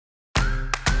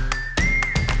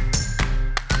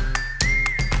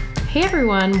Hey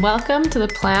everyone, welcome to the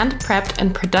Planned, Prepped,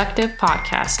 and Productive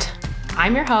podcast.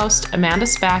 I'm your host, Amanda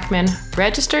Spackman,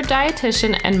 registered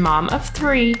dietitian and mom of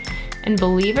 3, and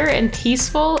believer in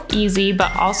peaceful, easy,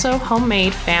 but also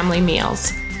homemade family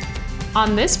meals.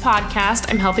 On this podcast,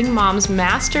 I'm helping moms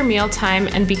master mealtime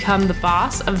and become the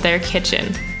boss of their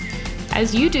kitchen.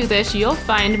 As you do this, you'll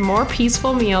find more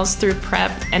peaceful meals through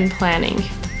prep and planning.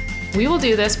 We will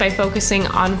do this by focusing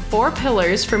on 4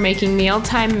 pillars for making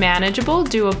mealtime manageable,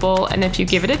 doable, and if you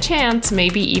give it a chance,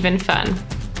 maybe even fun.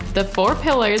 The 4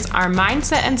 pillars are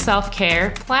mindset and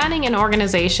self-care, planning and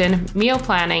organization, meal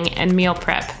planning, and meal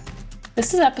prep.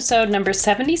 This is episode number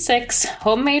 76,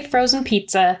 Homemade Frozen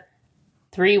Pizza,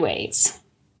 3 Ways.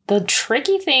 The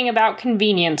tricky thing about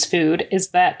convenience food is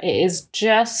that it is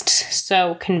just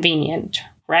so convenient,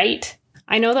 right?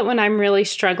 I know that when I'm really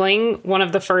struggling, one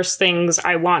of the first things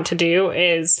I want to do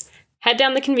is head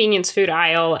down the convenience food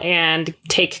aisle and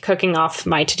take cooking off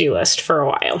my to-do list for a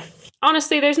while.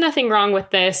 Honestly, there's nothing wrong with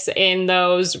this in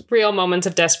those real moments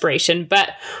of desperation, but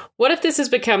what if this has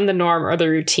become the norm or the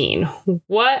routine?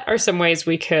 What are some ways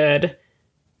we could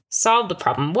solve the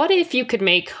problem? What if you could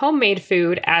make homemade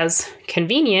food as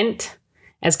convenient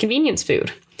as convenience food?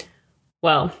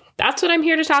 Well, that's what I'm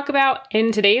here to talk about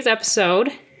in today's episode,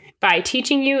 by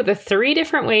teaching you the 3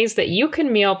 different ways that you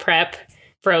can meal prep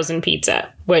frozen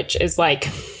pizza, which is like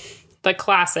the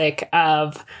classic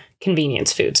of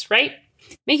convenience foods, right?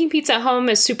 Making pizza at home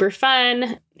is super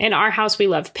fun. In our house, we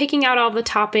love picking out all the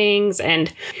toppings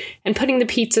and putting the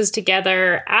pizzas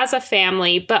together as a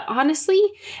family. But honestly,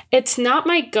 it's not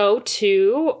my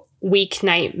go-to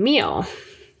weeknight meal.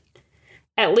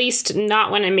 At least not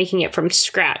when I'm making it from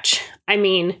scratch. I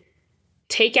mean,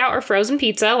 takeout or frozen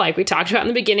pizza, like we talked about in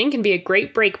the beginning, can be a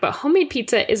great break, but homemade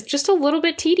pizza is just a little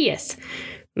bit tedious.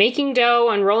 Making dough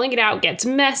and rolling it out gets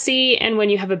messy, and when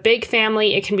you have a big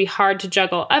family, it can be hard to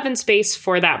juggle oven space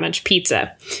for that much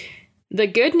pizza. The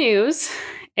good news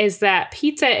is that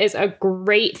pizza is a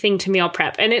great thing to meal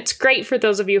prep, and it's great for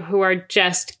those of you who are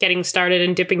just getting started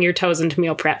and dipping your toes into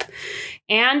meal prep.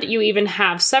 And you even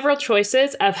have several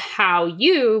choices of how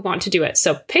you want to do it.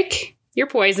 So pick your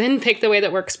poison, pick the way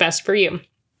that works best for you.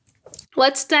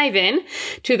 Let's dive in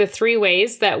to the 3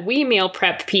 ways that we meal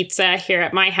prep pizza here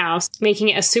at my house, making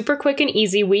it a super quick and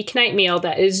easy weeknight meal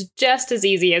that is just as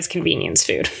easy as convenience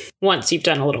food once you've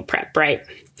done a little prep, right?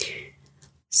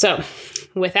 So,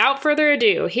 without further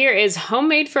ado, here is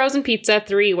homemade frozen pizza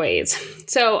 3 ways.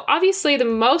 So, obviously, the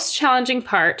most challenging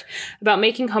part about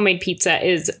making homemade pizza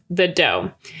is the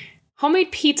dough.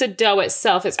 Homemade pizza dough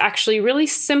itself is actually really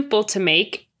simple to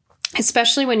make,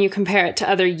 especially when you compare it to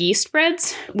other yeast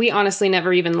breads. We honestly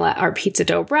never even let our pizza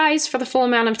dough rise for the full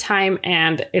amount of time,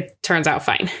 and it turns out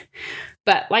fine.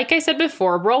 But like I said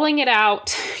before, rolling it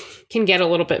out can get a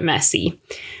little bit messy.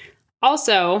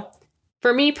 Also,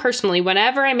 for me personally,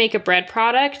 whenever I make a bread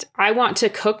product, I want to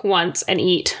cook once and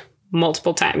eat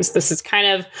multiple times. This is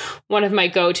kind of one of my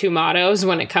go-to mottos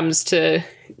when it comes to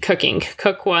cooking.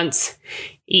 Cook once,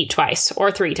 eat twice,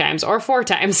 or 3 times, or 4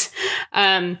 times.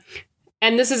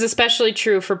 And this is especially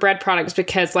true for bread products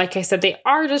because, like I said, they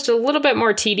are just a little bit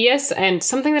more tedious and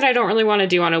something that I don't really want to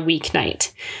do on a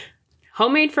weeknight.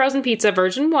 Homemade frozen pizza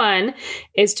version 1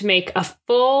 is to make a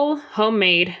full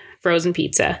homemade frozen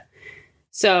pizza.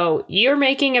 So you're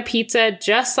making a pizza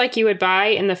just like you would buy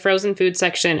in the frozen food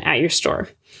section at your store.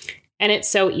 And it's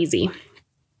so easy.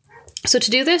 So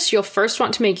to do this, you'll first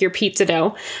want to make your pizza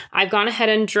dough. I've gone ahead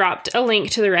and dropped a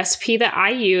link to the recipe that I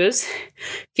use.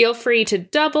 Feel free to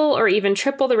double or even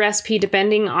triple the recipe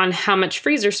depending on how much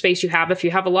freezer space you have. If you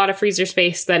have a lot of freezer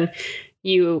space, then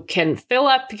you can fill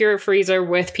up your freezer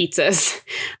with pizzas.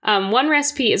 One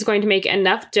recipe is going to make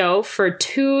enough dough for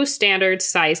 2 standard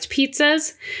sized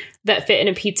pizzas that fit in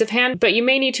a pizza pan, but you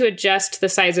may need to adjust the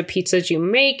size of pizzas you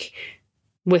make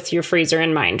with your freezer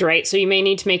in mind, right? So you may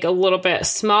need to make a little bit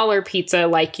smaller pizza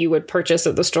like you would purchase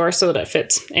at the store so that it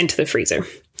fits into the freezer.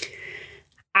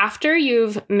 After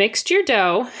you've mixed your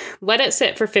dough, let it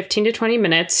sit for 15 to 20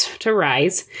 minutes to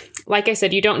rise. Like I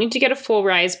said, you don't need to get a full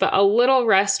rise, but a little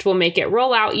rest will make it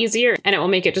roll out easier and it will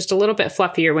make it just a little bit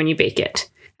fluffier when you bake it.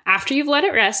 After you've let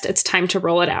it rest, it's time to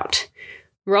roll it out.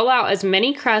 Roll out as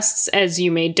many crusts as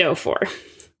you made dough for.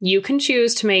 You can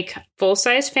choose to make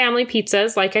full-size family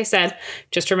pizzas, like I said.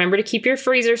 Just remember to keep your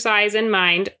freezer size in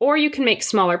mind, or you can make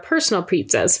smaller personal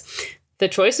pizzas. The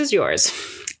choice is yours.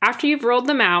 After you've rolled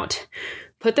them out,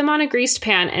 put them on a greased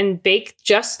pan and bake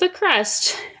just the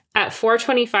crust at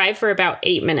 425 for about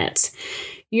 8 minutes.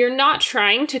 You're not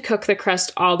trying to cook the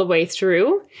crust all the way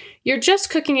through. You're just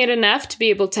cooking it enough to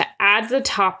be able to add the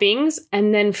toppings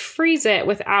and then freeze it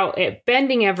without it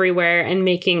bending everywhere and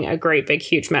making a great big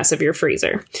huge mess of your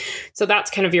freezer. So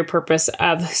that's kind of your purpose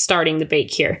of starting the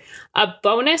bake here. A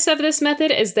bonus of this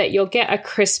method is that you'll get a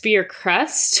crispier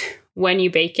crust when you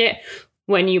bake it,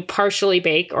 when you partially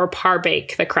bake or par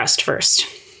bake the crust first.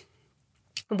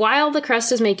 While the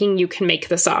crust is making, you can make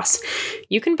the sauce.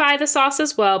 You can buy the sauce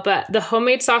as well, but the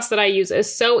homemade sauce that I use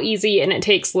is so easy and it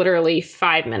takes literally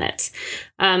 5 minutes.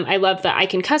 I love that I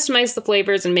can customize the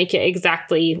flavors and make it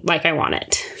exactly like I want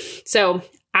it. So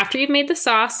after you've made the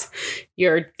sauce,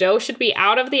 your dough should be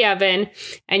out of the oven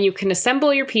and you can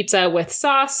assemble your pizza with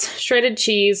sauce, shredded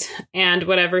cheese, and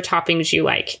whatever toppings you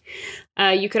like.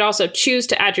 You could also choose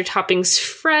to add your toppings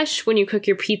fresh when you cook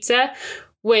your pizza,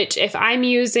 which if I'm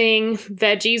using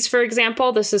veggies, for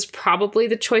example, this is probably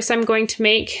the choice I'm going to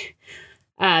make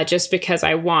just because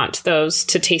I want those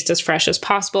to taste as fresh as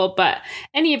possible. But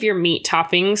any of your meat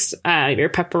toppings, your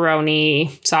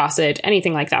pepperoni, sausage,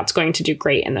 anything like that's going to do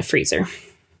great in the freezer.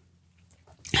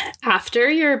 After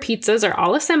your pizzas are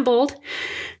all assembled,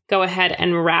 go ahead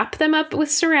and wrap them up with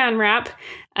saran wrap.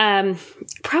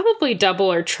 Probably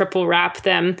double or triple wrap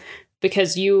them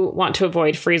because you want to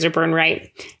avoid freezer burn,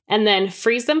 right? And then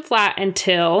freeze them flat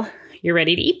until you're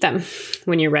ready to eat them.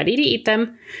 When you're ready to eat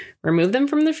them, remove them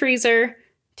from the freezer,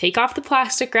 take off the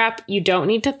plastic wrap. You don't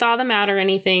need to thaw them out or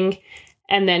anything.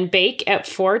 And then bake at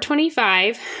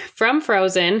 425 from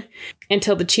frozen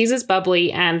until the cheese is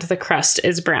bubbly and the crust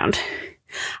is browned.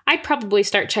 I'd probably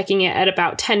start checking it at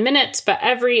about 10 minutes, but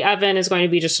every oven is going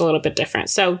to be just a little bit different.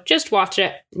 So just watch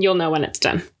it. You'll know when it's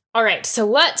done. All right, so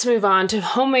let's move on to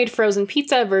homemade frozen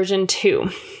pizza version 2,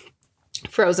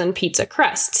 frozen pizza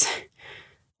crusts.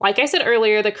 Like I said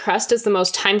earlier, the crust is the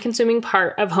most time-consuming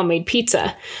part of homemade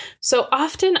pizza. So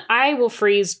often I will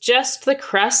freeze just the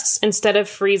crusts instead of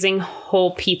freezing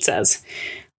whole pizzas.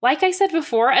 Like I said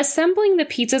before, assembling the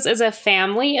pizzas as a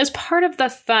family is part of the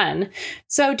fun.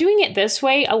 So doing it this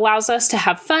way allows us to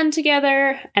have fun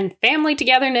together and family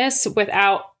togetherness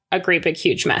without a great big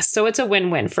huge mess. So it's a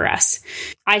win-win for us.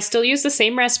 I still use the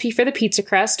same recipe for the pizza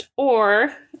crust,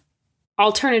 or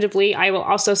alternatively, I will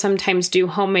also sometimes do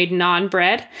homemade naan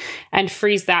bread and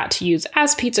freeze that to use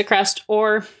as pizza crust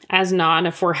or as naan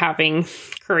if we're having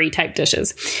curry type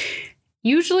dishes.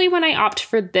 Usually when I opt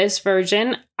for this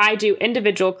version, I do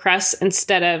individual crusts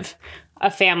instead of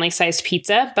a family-sized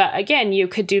pizza. But again, you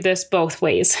could do this both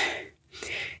ways.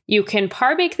 You can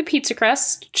par bake the pizza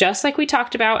crust, just like we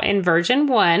talked about in version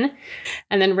 1,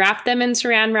 and then wrap them in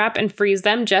saran wrap and freeze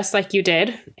them just like you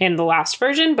did in the last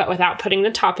version, but without putting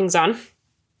the toppings on.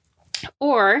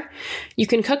 Or you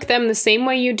can cook them the same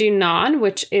way you do naan,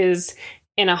 which is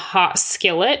in a hot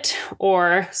skillet,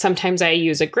 or sometimes I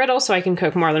use a griddle so I can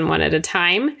cook more than one at a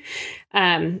time.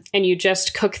 And you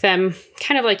just cook them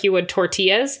kind of like you would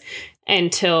tortillas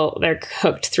until they're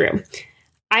cooked through.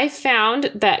 I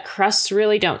found that crusts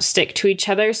really don't stick to each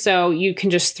other, so you can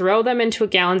just throw them into a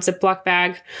gallon Ziploc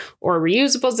bag or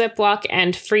reusable Ziploc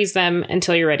and freeze them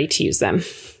until you're ready to use them.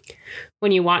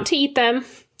 When you want to eat them,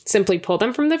 simply pull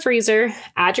them from the freezer,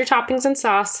 add your toppings and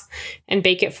sauce, and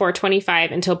bake at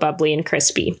 425 until bubbly and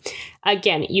crispy.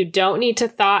 Again, you don't need to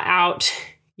thaw out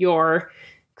your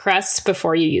crusts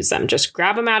before you use them. Just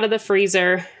grab them out of the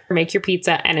freezer, make your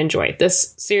pizza, and enjoy.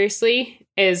 This seriously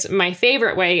is my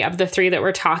favorite way of the 3 that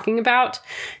we're talking about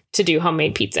to do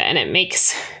homemade pizza, and it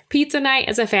makes pizza night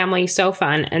as a family so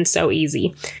fun and so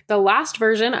easy. The last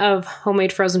version of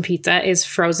homemade frozen pizza is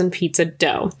frozen pizza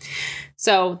dough.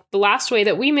 So the last way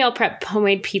that we meal prep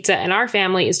homemade pizza in our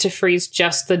family is to freeze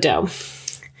just the dough.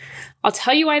 I'll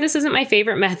tell you why this isn't my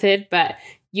favorite method, but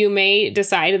you may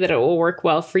decide that it will work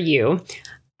well for you.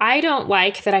 I don't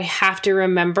like that I have to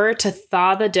remember to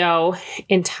thaw the dough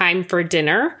in time for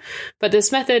dinner, but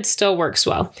this method still works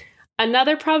well.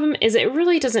 Another problem is it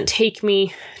really doesn't take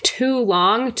me too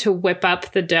long to whip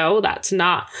up the dough. That's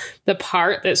not the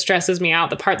part that stresses me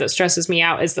out. The part that stresses me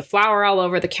out is the flour all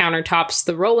over the countertops,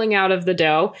 the rolling out of the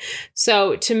dough.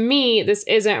 So to me, this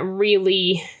isn't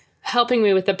really helping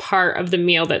me with the part of the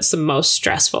meal that's the most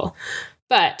stressful.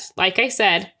 But like I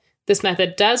said, this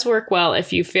method does work well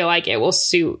if you feel like it will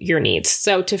suit your needs.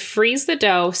 So to freeze the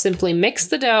dough, simply mix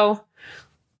the dough,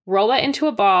 roll it into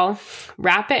a ball,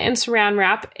 wrap it in saran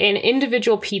wrap in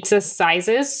individual pizza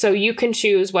sizes. So you can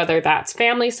choose whether that's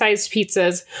family-sized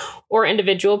pizzas or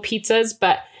individual pizzas,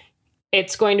 but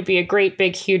it's going to be a great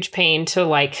big huge pain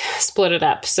to split it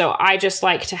up. So I just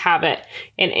like to have it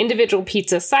in individual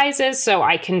pizza sizes so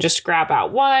I can just grab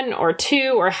out 1 or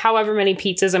 2 or however many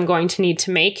pizzas I'm going to need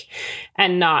to make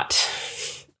and not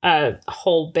a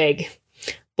whole big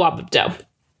blob of dough.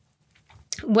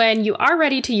 When you are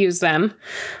ready to use them,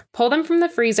 pull them from the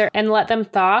freezer and let them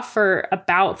thaw for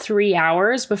about 3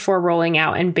 hours before rolling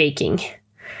out and baking.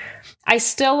 I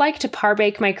still like to par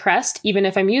bake my crust, even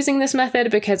if I'm using this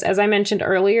method, because as I mentioned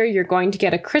earlier, you're going to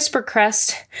get a crisper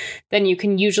crust than you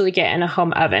can usually get in a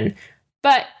home oven.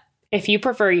 But if you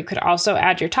prefer, you could also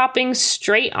add your toppings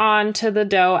straight onto the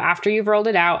dough after you've rolled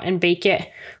it out and bake it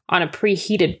on a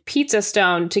preheated pizza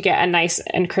stone to get a nice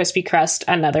and crispy crust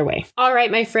another way. All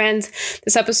right, my friends,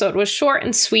 this episode was short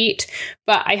and sweet,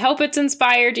 but I hope it's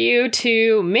inspired you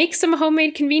to make some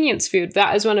homemade convenience food.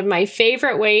 That is one of my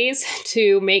favorite ways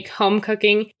to make home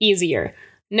cooking easier.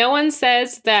 No one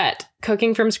says that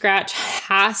cooking from scratch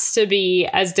has to be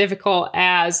as difficult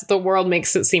as the world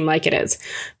makes it seem like it is.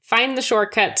 Find the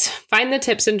shortcuts, find the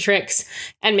tips and tricks,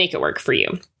 and make it work for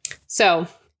you. So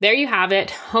there you have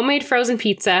it, homemade frozen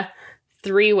pizza,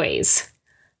 3 ways.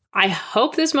 I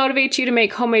hope this motivates you to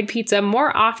make homemade pizza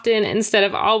more often instead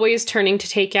of always turning to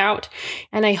takeout.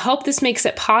 And I hope this makes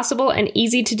it possible and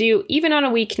easy to do even on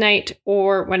a weeknight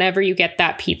or whenever you get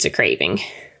that pizza craving.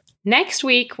 Next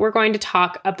week, we're going to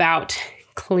talk about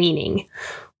cleaning.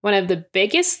 One of the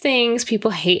biggest things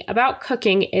people hate about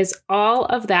cooking is all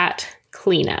of that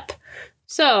cleanup.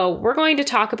 So we're going to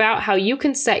talk about how you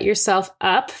can set yourself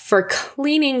up for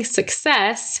cleaning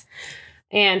success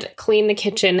and clean the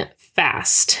kitchen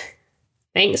fast.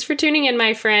 Thanks for tuning in,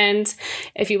 my friends.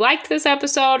 If you liked this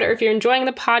episode or if you're enjoying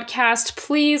the podcast,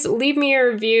 please leave me a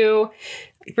review.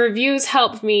 Reviews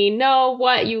help me know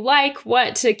what you like,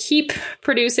 what to keep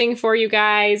producing for you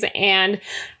guys, and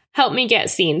help me get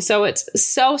seen. So it's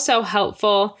so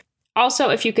helpful. Also,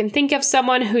 if you can think of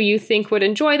someone who you think would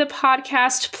enjoy the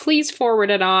podcast, please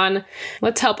forward it on.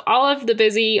 Let's help all of the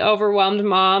busy, overwhelmed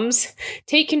moms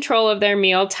take control of their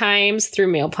meal times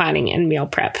through meal planning and meal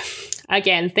prep.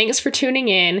 Again, thanks for tuning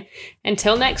in.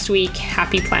 Until next week,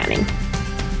 happy planning.